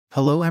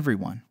Hello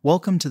everyone,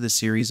 welcome to the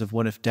series of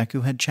What If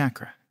Deku Had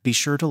Chakra. Be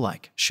sure to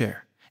like,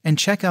 share, and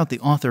check out the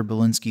author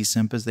Belinsky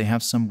Simp as they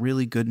have some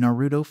really good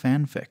Naruto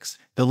fanfics.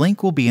 The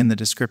link will be in the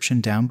description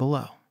down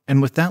below.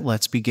 And with that,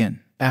 let's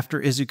begin.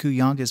 After Izuku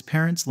Yaga's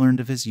parents learned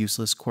of his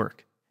useless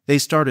quirk, they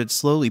started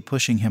slowly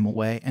pushing him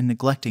away and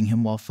neglecting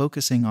him while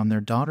focusing on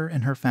their daughter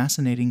and her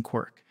fascinating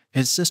quirk.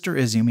 His sister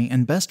Izumi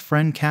and best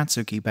friend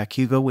Katsuki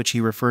Bakugo, which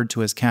he referred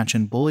to as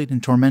Kachin, bullied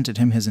and tormented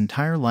him his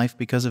entire life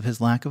because of his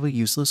lack of a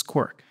useless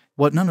quirk.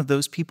 What none of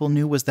those people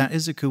knew was that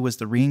Izuku was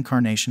the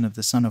reincarnation of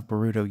the son of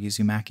Boruto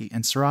Uzumaki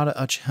and Sarada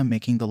Uchiha,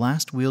 making the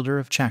last wielder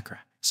of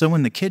chakra. So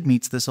when the kid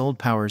meets this old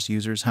powers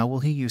users, how will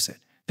he use it?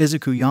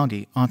 Izuku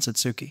Yagi,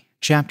 Otsutsuki.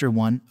 Chapter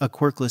 1, A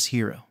Quirkless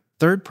Hero.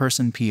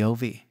 Third-person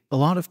POV. A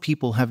lot of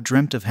people have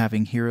dreamt of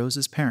having heroes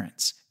as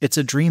parents. It's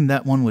a dream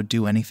that one would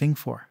do anything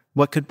for.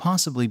 What could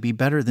possibly be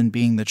better than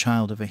being the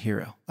child of a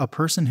hero? A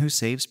person who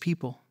saves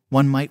people?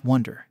 One might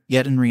wonder.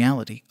 Yet in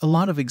reality, a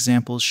lot of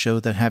examples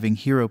show that having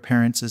hero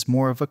parents is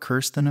more of a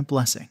curse than a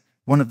blessing.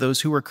 One of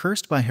those who were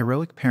cursed by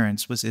heroic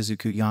parents was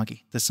Izuku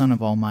Yagi, the son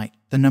of All Might,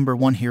 the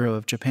 #1 hero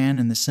of Japan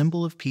and the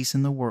symbol of peace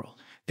in the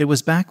world. It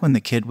was back when the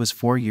kid was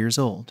 4 years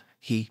old.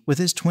 He, with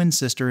his twin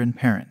sister and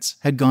parents,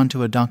 had gone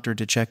to a doctor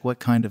to check what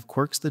kind of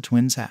quirks the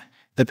twins had.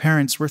 The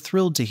parents were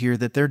thrilled to hear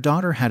that their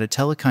daughter had a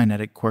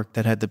telekinetic quirk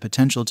that had the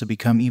potential to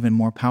become even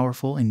more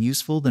powerful and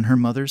useful than her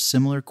mother's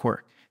similar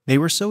quirk. They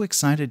were so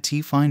excited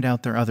to find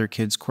out their other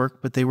kid's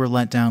quirk, but they were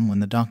let down when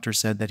the doctor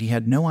said that he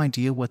had no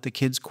idea what the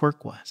kid's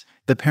quirk was.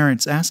 The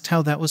parents asked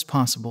how that was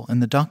possible,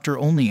 and the doctor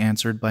only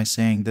answered by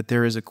saying that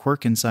there is a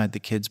quirk inside the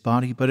kid's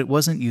body, but it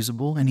wasn't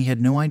usable and he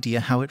had no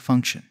idea how it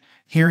functioned.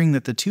 Hearing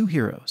that the two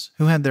heroes,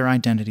 who had their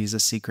identities a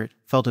secret,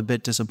 felt a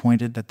bit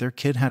disappointed that their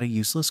kid had a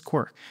useless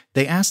quirk,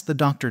 they asked the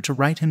doctor to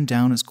write him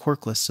down as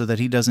quirkless so that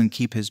he doesn't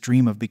keep his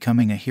dream of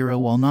becoming a hero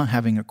while not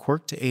having a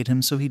quirk to aid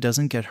him so he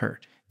doesn't get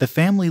hurt. The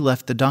family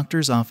left the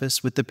doctor's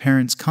office with the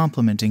parents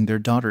complimenting their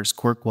daughter's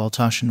quirk while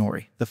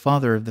Toshinori, the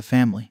father of the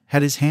family,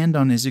 had his hand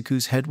on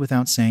Izuku's head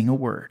without saying a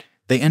word.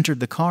 They entered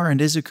the car and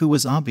Izuku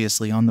was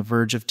obviously on the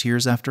verge of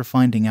tears after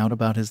finding out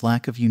about his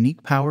lack of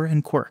unique power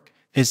and quirk.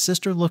 His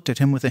sister looked at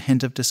him with a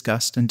hint of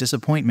disgust and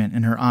disappointment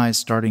in her eyes,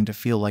 starting to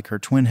feel like her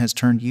twin has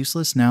turned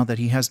useless now that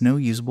he has no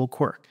usable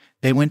quirk.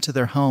 They went to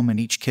their home and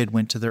each kid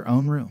went to their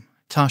own room.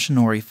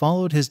 Toshinori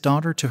followed his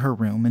daughter to her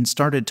room and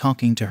started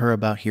talking to her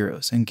about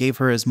heroes and gave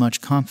her as much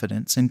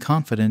confidence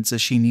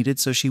as she needed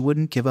so she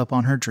wouldn't give up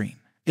on her dream.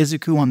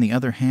 Izuku, on the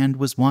other hand,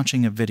 was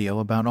watching a video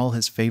about all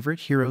his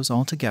favorite heroes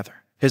all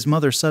together. His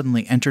mother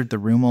suddenly entered the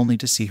room only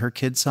to see her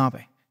kid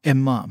sobbing.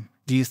 Mom,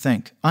 do you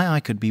think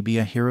I could be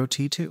a hero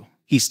too?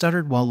 He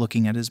stuttered while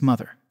looking at his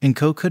mother.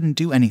 Inko couldn't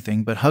do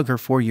anything but hug her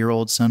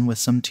 4-year-old son with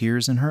some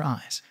tears in her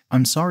eyes.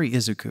 I'm sorry,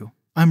 Izuku.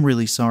 I'm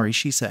really sorry,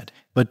 she said.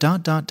 But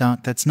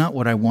that's not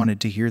what I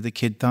wanted to hear, the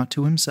kid thought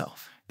to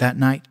himself. That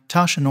night,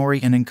 Toshinori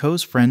and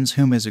Inko's friends,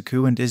 whom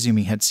Izuku and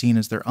Izumi had seen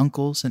as their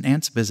uncles and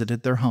aunts,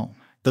 visited their home.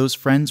 Those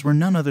friends were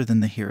none other than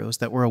the heroes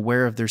that were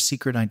aware of their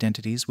secret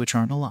identities, which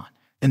aren't a lot.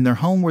 In their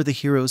home were the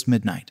heroes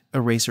Midnight,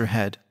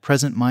 Eraserhead,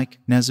 Present Mike,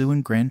 Nezu,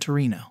 and Gran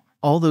Torino.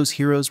 All those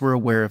heroes were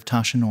aware of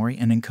Toshinori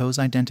and Inko's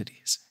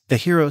identities. The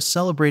heroes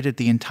celebrated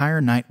the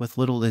entire night with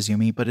little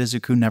Izumi, but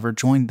Izuku never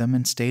joined them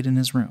and stayed in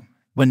his room.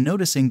 When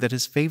noticing that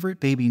his favorite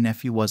baby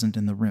nephew wasn't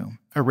in the room,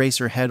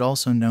 Eraserhead,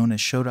 also known as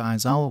Shota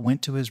Aizawa,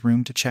 went to his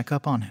room to check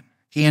up on him.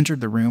 He entered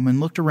the room and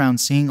looked around,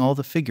 seeing all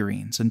the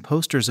figurines and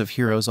posters of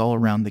heroes all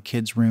around the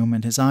kid's room,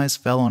 and his eyes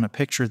fell on a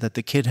picture that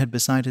the kid had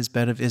beside his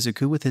bed of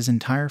Izuku with his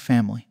entire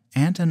family,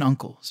 aunt and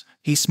uncles.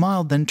 He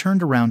smiled, then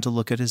turned around to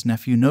look at his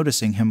nephew,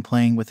 noticing him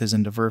playing with his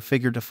Endeavor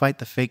figure to fight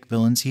the fake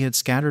villains he had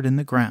scattered in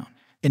the ground.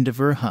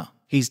 Endeavor, huh?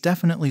 He's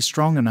definitely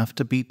strong enough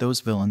to beat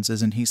those villains,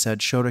 isn't he? Said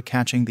Shota,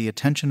 catching the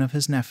attention of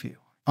his nephew.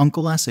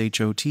 Uncle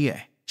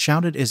Shota,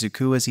 shouted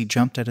Izuku as he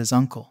jumped at his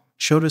uncle.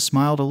 Shota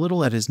smiled a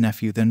little at his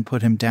nephew, then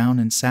put him down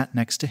and sat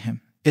next to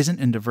him. Isn't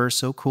Endeavor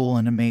so cool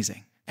and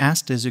amazing?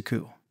 Asked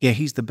Izuku. Yeah,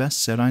 he's the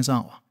best, said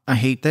Aizawa. I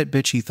hate that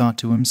bitch, he thought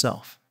to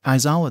himself.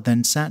 Aizawa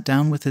then sat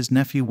down with his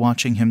nephew,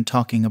 watching him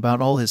talking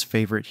about all his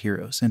favorite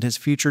heroes and his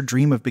future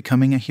dream of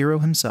becoming a hero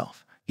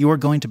himself. You are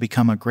going to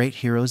become a great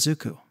hero,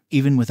 Zuko,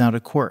 even without a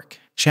quirk.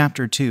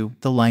 Chapter 2,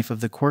 The Life of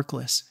the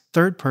Quirkless.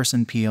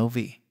 Third-person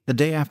POV. The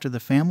day after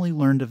the family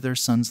learned of their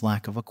son's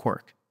lack of a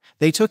quirk,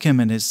 they took him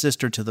and his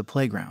sister to the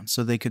playground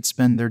so they could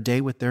spend their day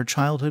with their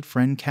childhood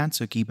friend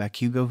Katsuki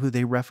Bakugo, who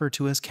they refer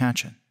to as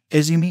Kachin.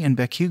 Izumi and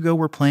Bakugo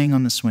were playing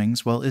on the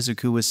swings while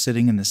Izuku was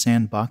sitting in the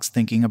sandbox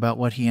thinking about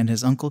what he and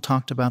his uncle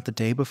talked about the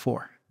day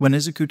before. When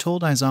Izuku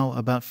told Aizawa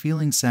about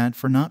feeling sad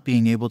for not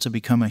being able to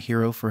become a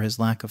hero for his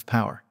lack of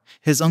power,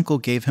 his uncle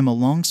gave him a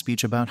long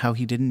speech about how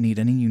he didn't need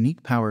any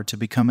unique power to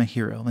become a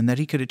hero and that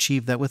he could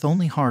achieve that with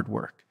only hard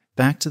work.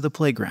 Back to the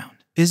playground.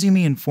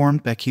 Izumi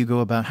informed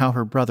Bakugo about how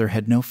her brother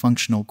had no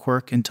functional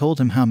quirk and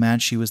told him how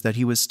mad she was that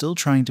he was still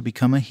trying to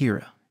become a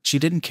hero. She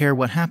didn't care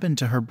what happened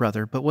to her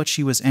brother, but what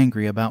she was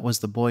angry about was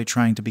the boy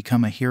trying to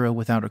become a hero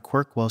without a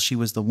quirk while she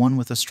was the one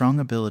with a strong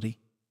ability,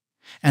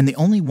 and the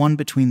only one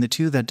between the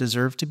two that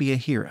deserved to be a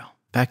hero.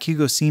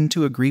 Bakugo seemed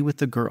to agree with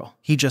the girl.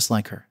 He, just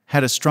like her,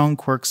 had a strong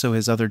quirk, so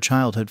his other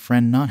childhood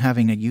friend not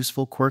having a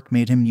useful quirk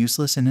made him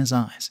useless in his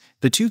eyes.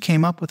 The two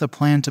came up with a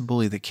plan to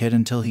bully the kid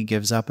until he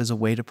gives up as a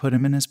way to put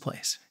him in his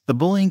place. The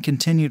bullying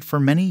continued for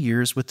many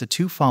years, with the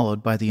two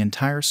followed by the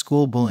entire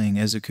school bullying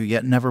Izuku,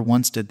 yet never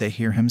once did they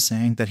hear him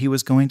saying that he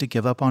was going to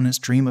give up on his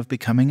dream of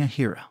becoming a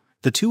hero.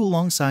 The two,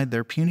 alongside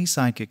their puny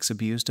sidekicks,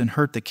 abused and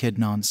hurt the kid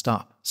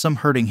non-stop, some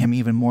hurting him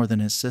even more than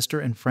his sister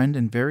and friend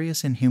in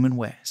various inhuman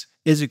ways.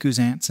 Izuku's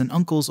aunts and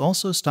uncles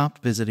also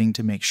stopped visiting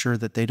to make sure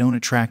that they don't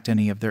attract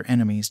any of their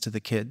enemies to the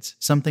kids,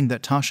 something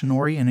that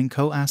Toshinori and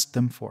Inko asked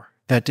them for.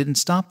 That didn't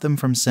stop them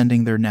from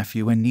sending their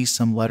nephew and niece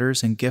some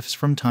letters and gifts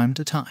from time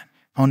to time.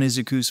 On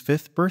Izuku's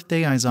 5th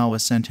birthday, Aizawa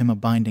sent him a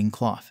binding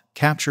cloth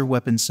capture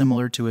weapon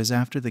similar to his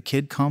after the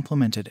kid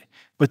complimented it.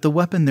 With the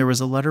weapon, there was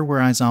a letter where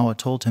Aizawa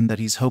told him that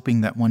he's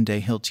hoping that one day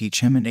he'll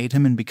teach him and aid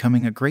him in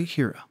becoming a great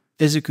hero.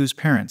 Izuku's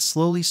parents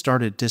slowly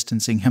started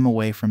distancing him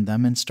away from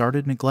them and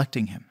started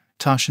neglecting him.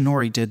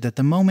 Toshinori did that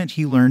the moment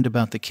he learned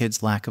about the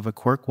kid's lack of a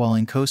quirk, while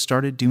Inko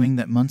started doing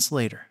that months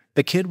later.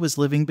 The kid was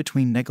living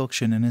between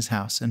neglection in his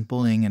house and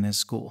bullying in his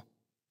school,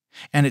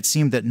 and it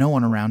seemed that no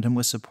one around him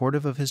was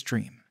supportive of his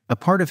dream. A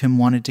part of him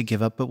wanted to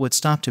give up, but what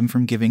stopped him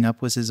from giving up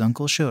was his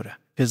uncle Shota.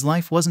 His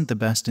life wasn't the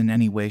best in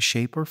any way,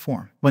 shape, or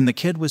form. When the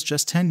kid was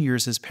just 10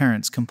 years, his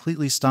parents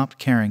completely stopped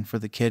caring for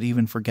the kid,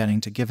 even forgetting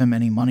to give him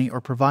any money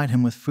or provide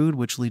him with food,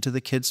 which led to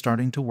the kid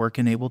starting to work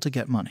and able to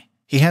get money.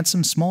 He had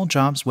some small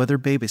jobs, whether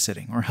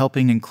babysitting or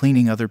helping and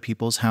cleaning other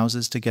people's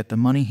houses, to get the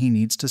money he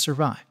needs to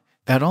survive.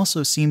 That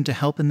also seemed to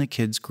help in the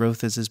kid's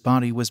growth, as his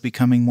body was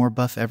becoming more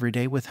buff every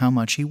day with how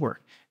much he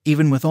worked.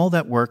 Even with all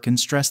that work and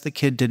stress, the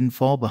kid didn't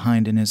fall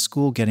behind in his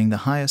school, getting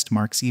the highest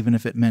marks, even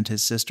if it meant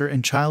his sister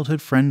and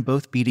childhood friend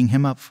both beating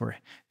him up for it.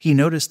 He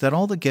noticed that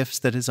all the gifts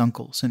that his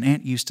uncles and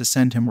aunt used to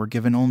send him were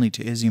given only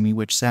to Izumi,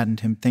 which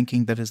saddened him,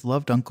 thinking that his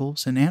loved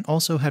uncles and aunt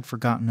also had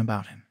forgotten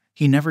about him.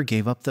 He never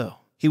gave up, though.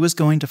 He was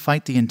going to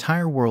fight the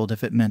entire world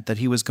if it meant that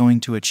he was going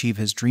to achieve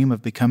his dream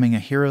of becoming a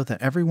hero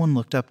that everyone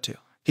looked up to.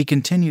 He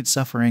continued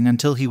suffering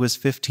until he was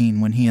 15,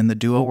 when he and the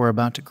duo were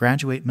about to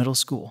graduate middle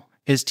school.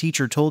 His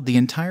teacher told the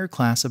entire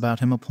class about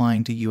him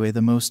applying to UA,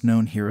 the most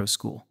known hero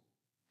school,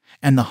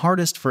 and the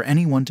hardest for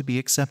anyone to be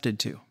accepted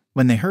to.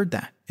 When they heard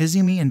that,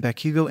 Izumi and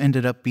Bakugo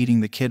ended up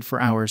beating the kid for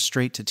hours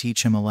straight to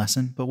teach him a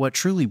lesson, but what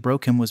truly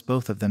broke him was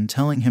both of them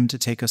telling him to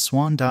take a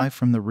swan dive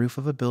from the roof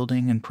of a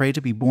building and pray to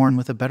be born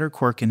with a better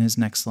quirk in his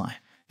next life.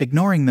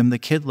 Ignoring them, the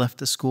kid left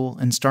the school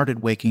and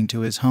started waking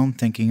to his home,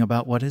 thinking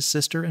about what his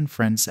sister and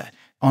friend said.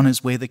 On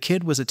his way, the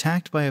kid was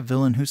attacked by a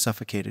villain who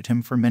suffocated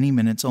him for many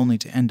minutes, only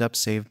to end up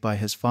saved by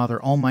his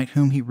father, All Might,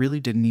 whom he really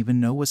didn't even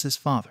know was his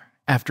father.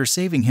 After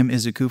saving him,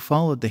 Izuku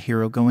followed the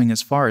hero, going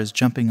as far as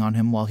jumping on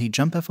him while he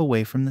jumped off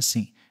away from the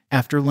scene.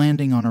 After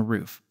landing on a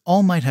roof,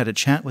 All Might had a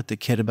chat with the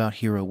kid about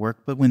hero work,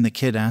 but when the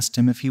kid asked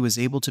him if he was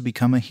able to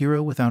become a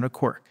hero without a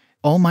quirk,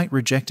 All Might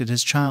rejected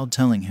his child,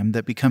 telling him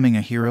that becoming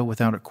a hero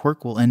without a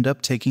quirk will end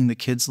up taking the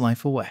kid's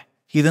life away.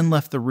 He then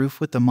left the roof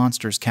with the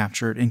monsters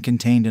captured and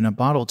contained in a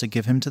bottle to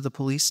give him to the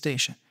police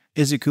station.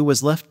 Izuku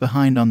was left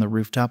behind on the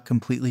rooftop,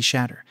 completely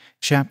shattered.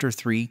 Chapter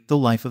 3: The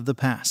Life of the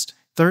Past.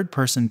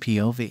 Third-person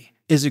POV.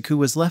 Izuku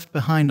was left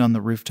behind on the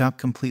rooftop,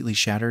 completely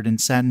shattered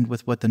and saddened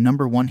with what the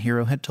number one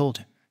hero had told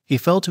him. He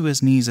fell to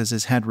his knees as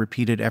his head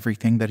repeated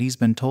everything that he's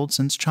been told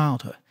since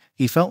childhood.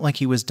 He felt like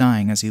he was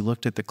dying as he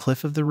looked at the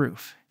cliff of the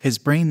roof. His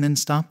brain then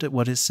stopped at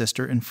what his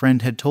sister and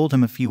friend had told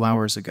him a few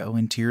hours ago,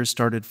 and tears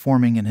started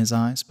forming in his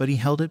eyes, but he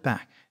held it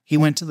back. He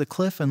went to the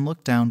cliff and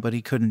looked down, but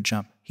he couldn't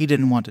jump. He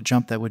didn't want to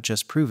jump, that would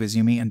just prove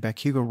Izumi and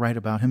Bakugo right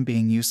about him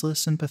being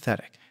useless and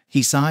pathetic.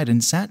 He sighed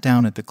and sat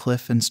down at the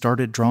cliff and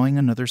started drawing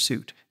another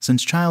suit.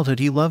 Since childhood,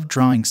 he loved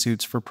drawing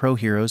suits for pro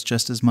heroes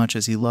just as much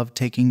as he loved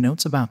taking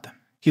notes about them.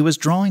 He was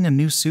drawing a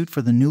new suit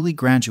for the newly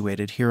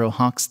graduated hero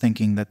Hawks,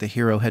 thinking that the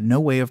hero had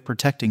no way of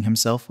protecting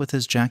himself with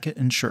his jacket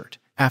and shirt.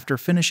 After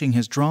finishing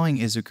his drawing,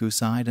 Izuku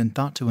sighed and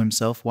thought to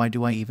himself, why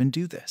do I even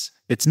do this?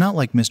 It's not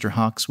like Mr.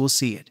 Hawks will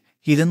see it.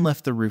 He then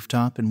left the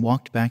rooftop and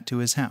walked back to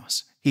his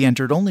house. He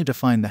entered only to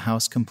find the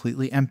house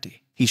completely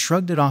empty. He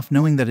shrugged it off,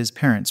 knowing that his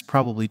parents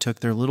probably took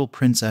their little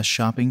princess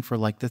shopping for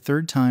like the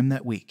third time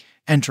that week.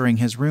 Entering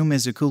his room,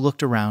 Izuku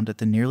looked around at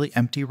the nearly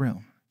empty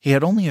room. He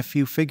had only a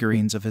few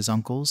figurines of his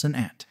uncles and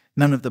aunt.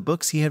 None of the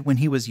books he had when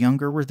he was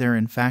younger were there,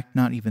 in fact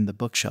not even the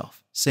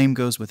bookshelf. Same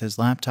goes with his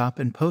laptop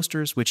and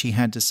posters, which he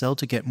had to sell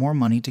to get more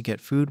money to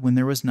get food when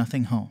there was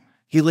nothing home.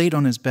 He laid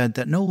on his bed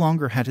that no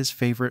longer had his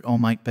favorite All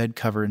Might bed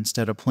cover,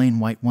 instead a plain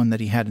white one that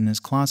he had in his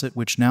closet,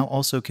 which now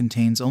also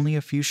contains only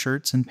a few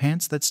shirts and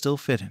pants that still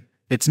fit him.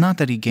 It's not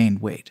that he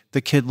gained weight.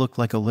 The kid looked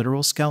like a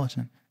literal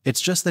skeleton.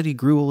 It's just that he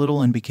grew a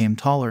little and became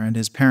taller, and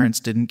his parents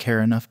didn't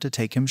care enough to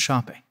take him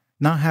shopping.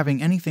 Not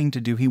having anything to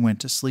do, he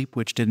went to sleep,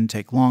 which didn't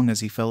take long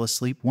as he fell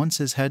asleep once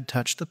his head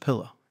touched the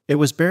pillow. It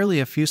was barely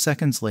a few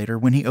seconds later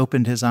when he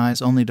opened his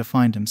eyes, only to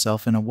find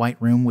himself in a white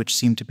room which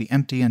seemed to be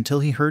empty,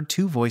 until he heard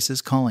two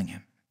voices calling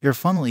him. "You're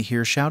finally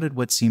here," shouted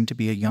what seemed to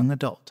be a young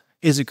adult.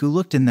 Izuku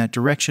looked in that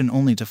direction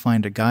only to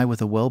find a guy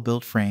with a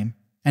well-built frame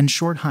and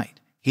short height.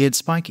 He had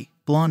spiky,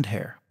 blonde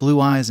hair, blue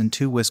eyes, and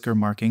 2 whisker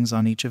markings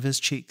on each of his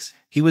cheeks.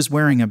 He was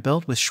wearing a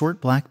belt with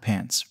short black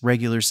pants,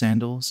 regular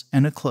sandals,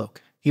 and a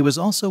cloak. He was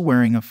also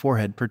wearing a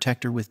forehead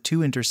protector with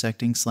 2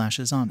 intersecting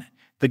slashes on it.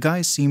 The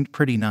guy seemed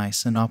pretty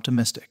nice and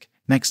optimistic.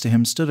 Next to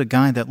him stood a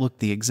guy that looked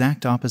the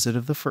exact opposite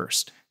of the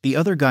first. The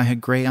other guy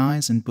had gray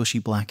eyes and bushy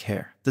black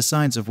hair, the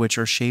sides of which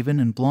are shaven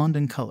and blonde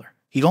in color.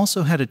 He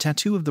also had a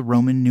tattoo of the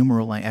Roman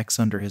numeral IX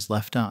under his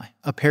left eye,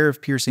 a pair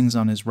of piercings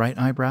on his right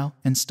eyebrow,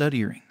 and stud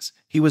earrings.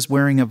 He was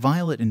wearing a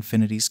violet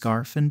infinity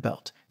scarf and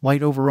belt,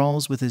 white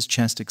overalls with his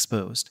chest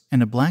exposed,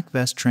 and a black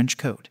vest trench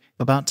coat.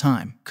 "About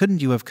time.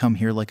 Couldn't you have come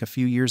here like a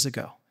few years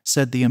ago?"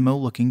 said the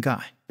emo-looking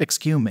guy.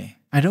 "Excuse me.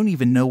 I don't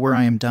even know where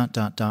I am ...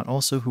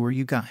 Also, who are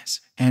you guys?"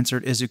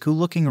 answered Izuku,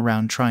 looking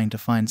around trying to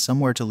find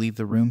somewhere to leave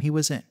the room he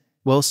was in.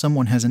 "Well,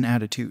 someone has an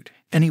attitude.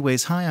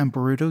 Anyways, hi, I'm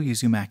Boruto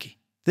Uzumaki.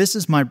 This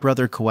is my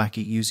brother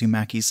Kawaki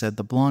Uzumaki," said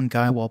the blonde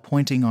guy while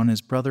pointing on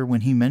his brother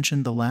when he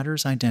mentioned the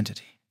latter's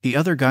identity. The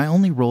other guy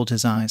only rolled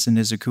his eyes, and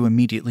Izuku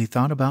immediately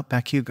thought about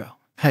Bakugo.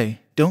 "Hey,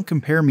 don't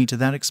compare me to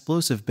that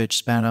explosive bitch,"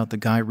 spat out the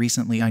guy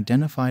recently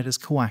identified as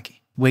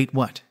Kawaki. "Wait,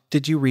 what?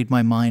 Did you read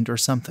my mind or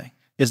something?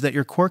 Is that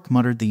your quirk?"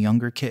 muttered the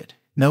younger kid.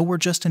 "No, we're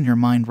just in your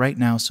mind right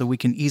now so we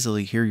can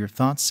easily hear your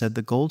thoughts," said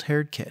the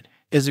gold-haired kid.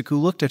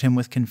 Izuku looked at him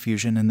with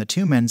confusion, and the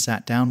 2 men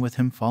sat down with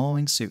him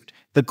following suit.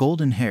 The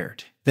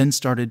golden-haired then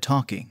started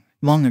talking.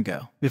 "Long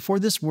ago, before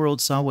this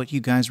world saw what you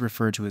guys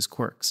refer to as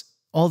quirks,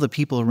 all the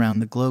people around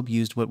the globe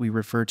used what we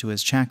refer to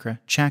as chakra.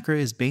 Chakra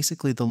is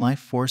basically the life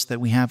force that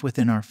we have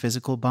within our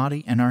physical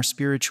body and our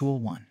spiritual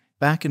one.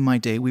 Back in my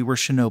day, we were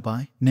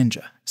shinobi,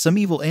 ninja. Some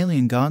evil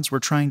alien gods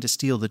were trying to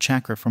steal the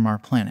chakra from our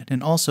planet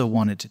and also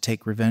wanted to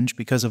take revenge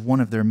because of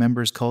one of their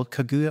members called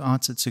Kaguya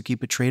Otsutsuki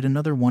betrayed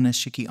another one,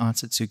 Ishiki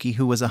Otsutsuki,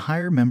 who was a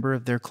higher member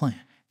of their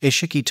clan.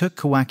 Ishiki took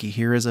Kawaki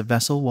here as a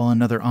vessel, while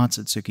another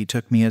Otsutsuki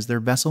took me as their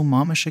vessel,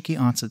 Ishiki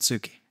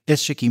Otsutsuki.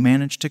 Ishiki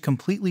managed to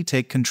completely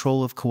take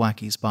control of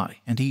Kawaki's body,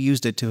 and he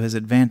used it to his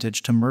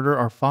advantage to murder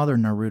our father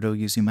Naruto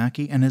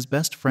Uzumaki and his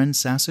best friend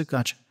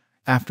Sasuke.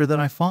 After that,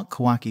 I fought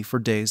Kawaki for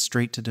days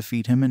straight to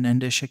defeat him and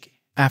end Ishiki.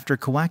 After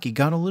Kawaki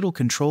got a little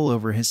control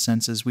over his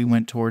senses, we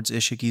went towards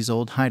Ishiki's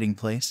old hiding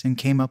place and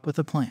came up with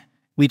a plan.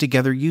 We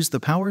together used the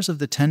powers of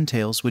the 10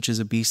 Tails, which is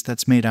a beast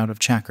that's made out of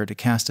chakra, to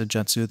cast a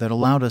jutsu that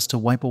allowed us to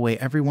wipe away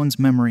everyone's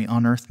memory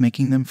on Earth,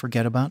 making them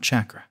forget about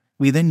chakra.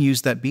 We then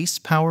used that beast's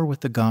power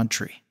with the God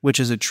Tree, which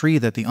is a tree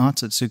that the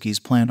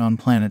Otsutsukis plant on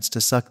planets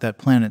to suck that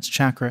planet's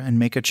chakra and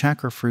make a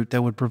chakra fruit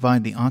that would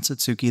provide the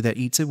Otsutsuki that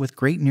eats it with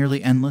great,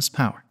 nearly endless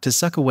power to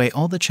suck away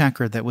all the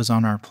chakra that was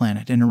on our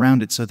planet and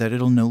around it so that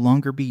it'll no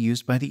longer be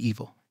used by the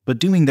evil. But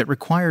doing that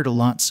required a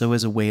lot, so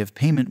as a way of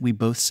payment, we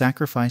both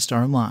sacrificed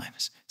our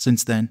lives.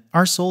 Since then,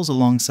 our souls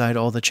alongside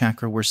all the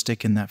chakra were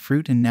stuck in that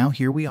fruit, and now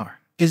here we are."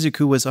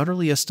 Izuku was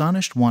utterly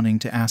astonished, wanting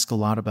to ask a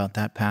lot about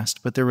that past,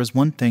 but there was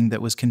one thing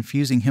that was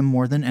confusing him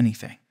more than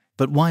anything.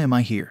 "But why am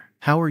I here?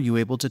 How are you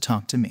able to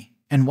talk to me?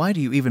 And why do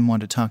you even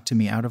want to talk to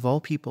me out of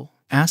all people?"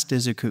 asked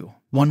Izuku.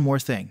 "One more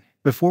thing.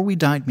 Before we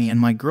died, me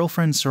and my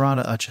girlfriend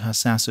Sarada Uchiha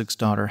Sasuke's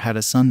daughter had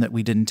a son that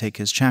we didn't take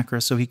his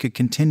chakra so he could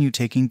continue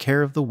taking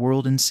care of the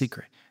world in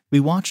secret. We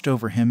watched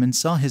over him and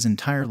saw his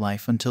entire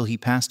life until he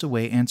passed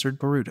away," answered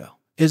Boruto.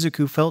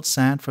 Izuku felt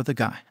sad for the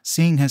guy.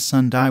 Seeing his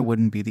son die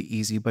wouldn't be the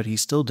easy, but he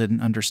still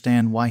didn't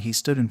understand why he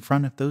stood in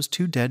front of those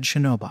 2 dead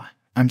shinobi.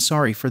 "I'm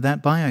sorry for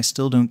that, Bai. I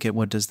still don't get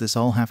what does this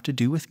all have to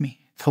do with me?"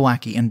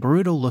 Kawaki and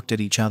Boruto looked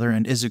at each other,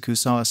 and Izuku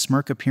saw a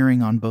smirk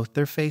appearing on both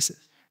their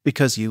faces.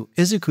 "Because you,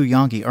 Izuku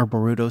Yagi, are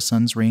Boruto's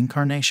son's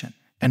reincarnation.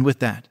 And with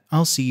that,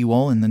 I'll see you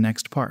all in the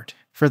next part.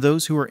 For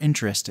those who are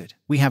interested,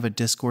 we have a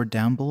Discord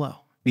down below.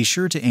 Be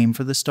sure to aim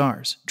for the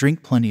stars,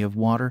 drink plenty of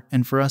water,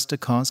 and for us to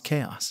cause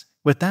chaos.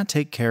 With that,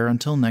 take care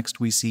until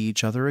next we see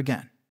each other again."